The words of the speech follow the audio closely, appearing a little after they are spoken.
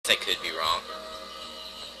I could be wrong.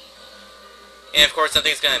 And of course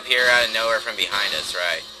something's gonna appear out of nowhere from behind us,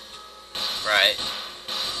 right? Right.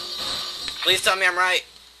 Please tell me I'm right.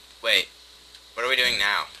 Wait. What are we doing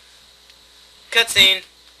now? Cutscene.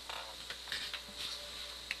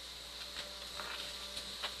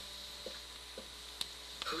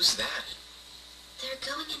 Who's that?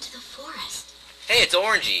 They're going into the forest. Hey, it's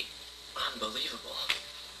Orangey. Unbelievable.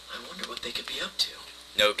 I wonder what they could be up to.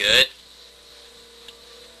 No good.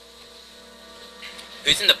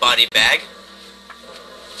 Who's in the body bag?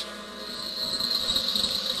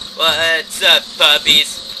 What's up,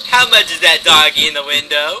 puppies? How much is that doggy in the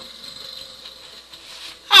window?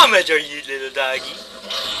 How much are you, little doggy?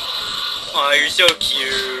 Oh, you're so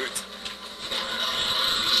cute.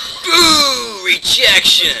 Boo!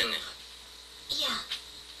 Rejection! Yeah.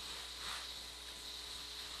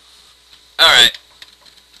 Alright.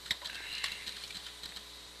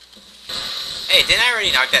 Hey, didn't I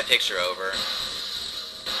already knock that picture over?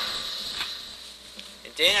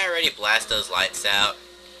 And didn't I already blast those lights out?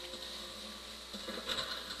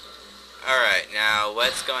 Alright, now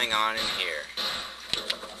what's going on in here?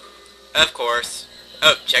 Of course.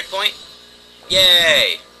 Oh, checkpoint?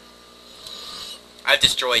 Yay! I've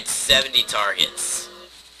destroyed 70 targets.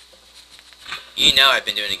 You know I've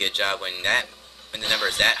been doing a good job when the number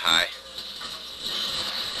is that high.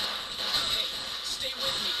 Hey, stay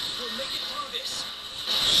with me. We'll make it through this.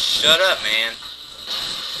 Shut up, man.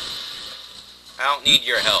 I don't need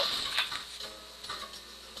your help.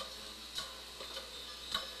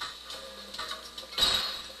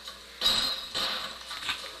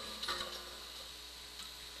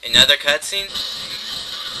 Another cutscene?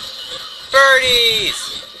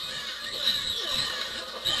 Birdies!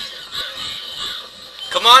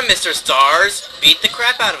 Come on, Mr. Stars! Beat the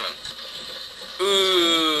crap out of him!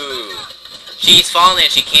 Ooh! She's falling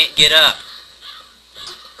and she can't get up.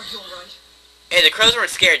 Are you alright? Hey, the crows weren't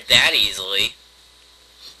scared that easily.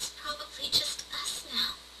 It's probably just us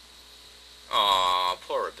now. Aw,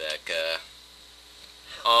 poor Rebecca.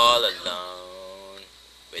 All alone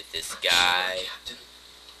with this guy. The captain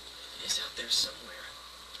is out there somewhere.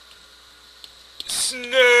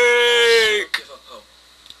 Snake! Give up hope.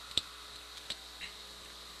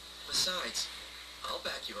 Besides, I'll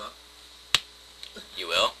back you up. You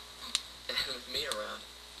will? And with me around,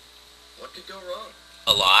 what could go wrong?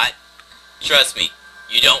 A lot. Trust me,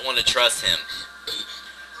 you don't want to trust him.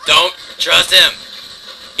 Don't trust him!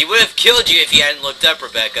 He would have killed you if he hadn't looked up,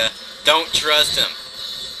 Rebecca. Don't trust him.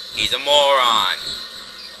 He's a moron.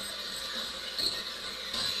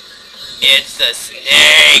 It's the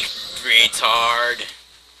snake, retard.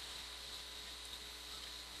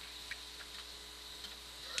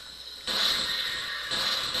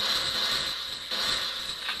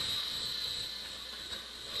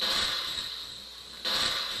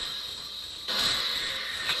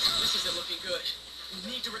 This isn't looking good.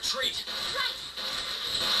 We need to retreat. Right.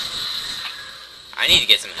 I need to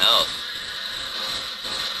get some help.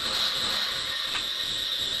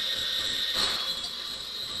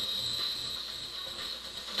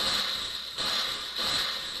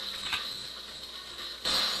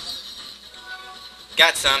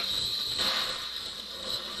 Got some.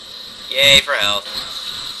 Yay for health.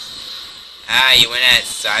 Ah, you went at it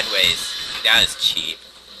sideways. That was cheap.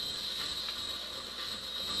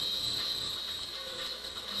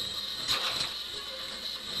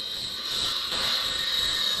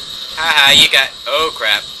 Haha, you got... Oh,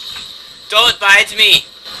 crap. Don't bite me!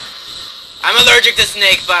 I'm allergic to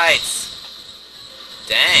snake bites!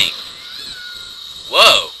 Dang.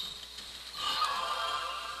 Whoa.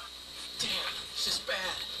 Damn, this is bad.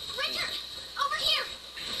 Richard, over here.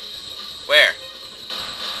 Where?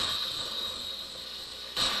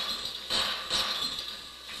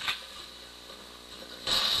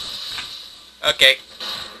 Okay.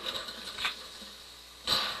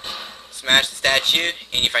 Smash the statue,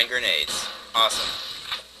 and you find grenades. Awesome.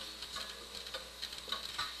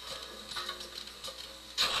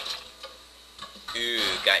 Ooh,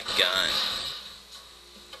 got gun.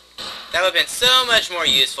 That would have been so much more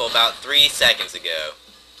useful about 3 seconds ago.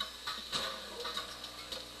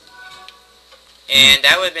 And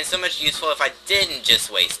that would have been so much useful if I didn't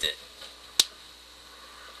just waste it.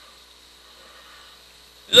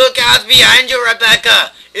 Look out behind you,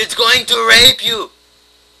 Rebecca! It's going to rape you!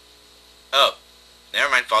 Oh, never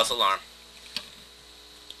mind, false alarm.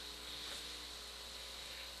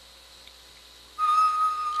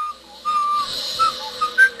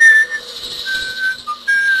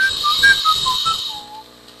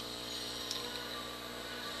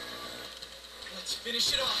 Let's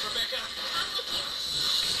finish it off, Rebecca.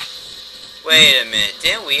 Wait a minute.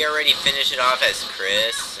 Didn't we already finish it off as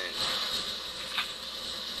Chris? And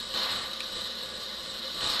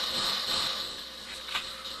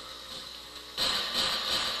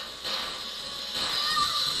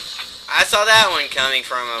I saw that one coming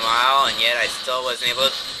from a mile, and yet I still wasn't able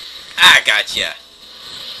to... I gotcha!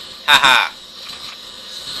 Haha!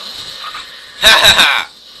 Ha ha ha!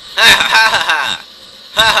 Ha ha ha!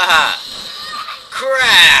 Ha ha ha!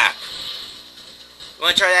 Crap! You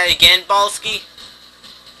wanna try that again, Balski?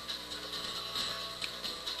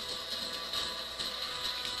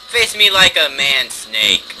 Face me like a man,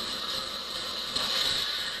 Snake.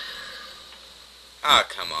 Oh,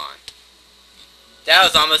 come on. That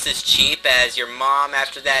was almost as cheap as your mom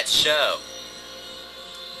after that show.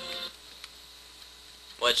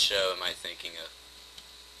 What show am I thinking of?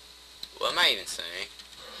 What am I even saying?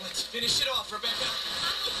 Let's finish it off, Rebecca.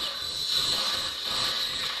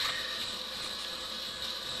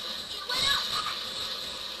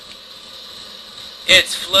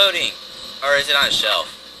 It's floating. Or is it on a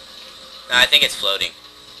shelf? No, I think it's floating.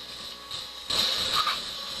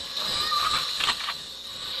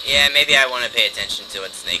 Yeah, maybe I want to pay attention to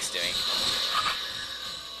what Snake's doing.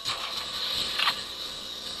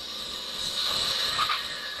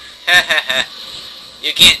 Ha ha ha.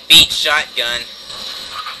 You can't beat Shotgun.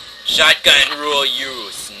 Shotgun rule you,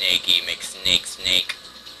 Snakey McSnake Snake.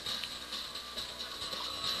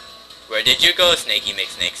 Where did you go, Snakey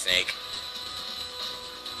McSnake Snake?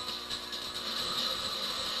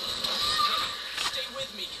 Stay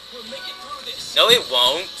with me. We'll make it through this. No, it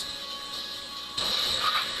won't.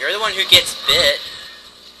 You're the one who gets bit.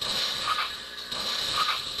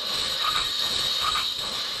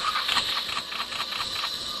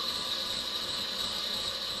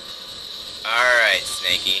 Alright,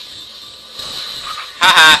 Snakey.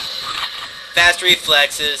 Haha! Fast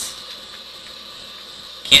reflexes.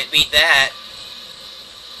 Can't beat that.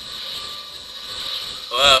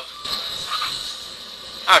 Whoa.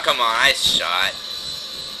 Oh, come on, I shot.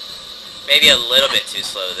 Maybe a little bit too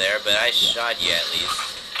slow there, but I shot you at least.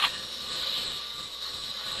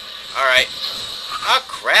 Alright. Oh,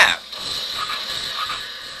 crap.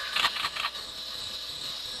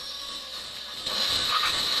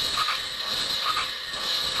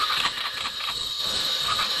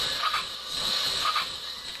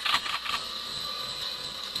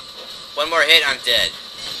 One more hit, I'm dead.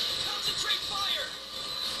 Concentrate fire.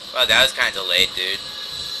 Wow, that was kind of delayed, dude.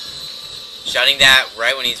 Shooting that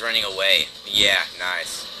right when he's running away. Yeah,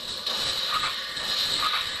 nice.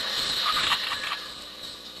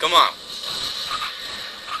 Come on.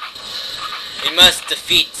 We must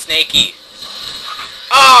defeat Snakey.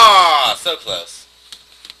 Ah, so close.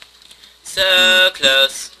 So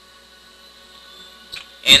close.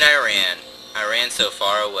 And I ran. I ran so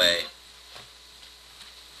far away.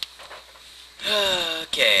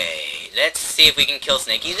 Okay, let's see if we can kill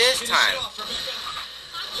Snakey this Finish time. it off, Rebecca.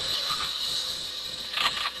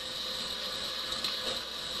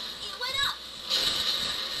 It went up.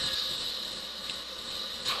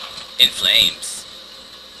 In flames.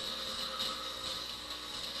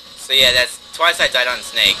 So yeah, that's twice I died on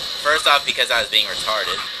Snake. First off, because I was being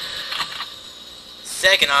retarded.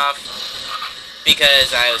 Second off,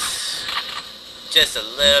 because I was just a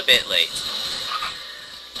little bit late.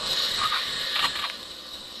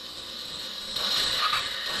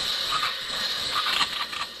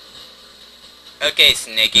 Okay,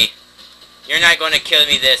 Snakey. You're not going to kill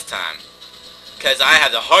me this time. Because I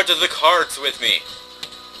have the heart of the cards with me.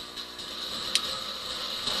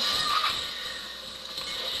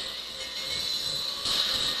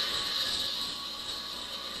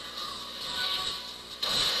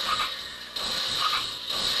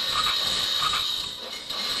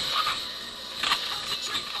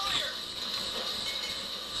 Concentrate fire.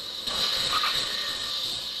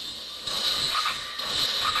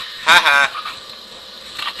 Haha.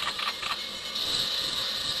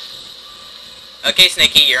 Okay,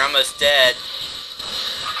 Snakey, you're almost dead.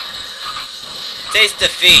 Taste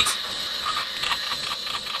defeat.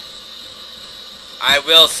 I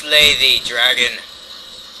will slay thee, dragon.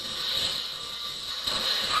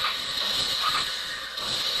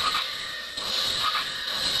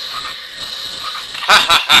 Ha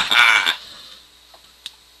ha ha ha!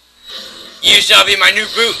 You shall be my new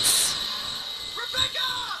boots. Rebecca!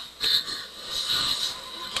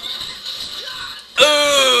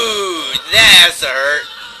 Ooh, that's a hurt.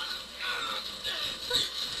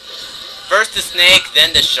 First the snake,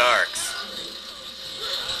 then the sharks.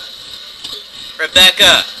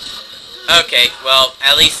 Rebecca! Okay, well,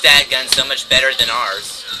 at least that gun's so much better than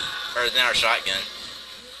ours. Or than our shotgun.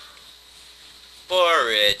 Poor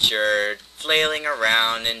Richard, flailing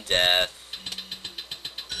around in death.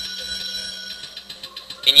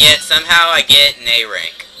 And yet, somehow I get an A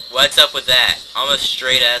rank. What's up with that? Almost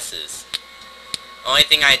straight S's. Only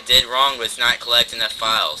thing I did wrong was not collect enough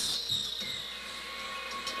files.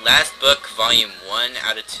 Last book, volume 1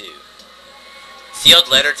 out of 2. Sealed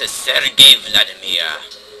letter to Sergei Vladimir.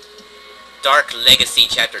 Dark Legacy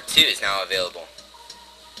Chapter 2 is now available.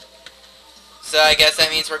 So I guess that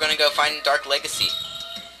means we're gonna go find Dark Legacy.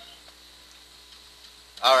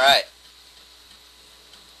 Alright.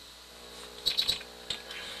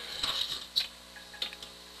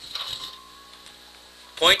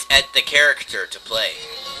 Point at the character to play.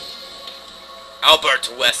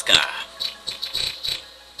 Albert Wesker.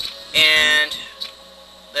 And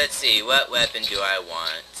let's see, what weapon do I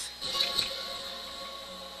want?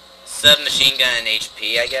 Submachine gun and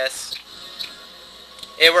HP, I guess.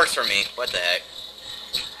 It works for me. What the heck?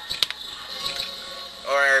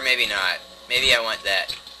 Or maybe not. Maybe I want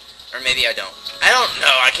that. Or maybe I don't. I don't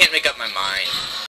know. I can't make up my mind.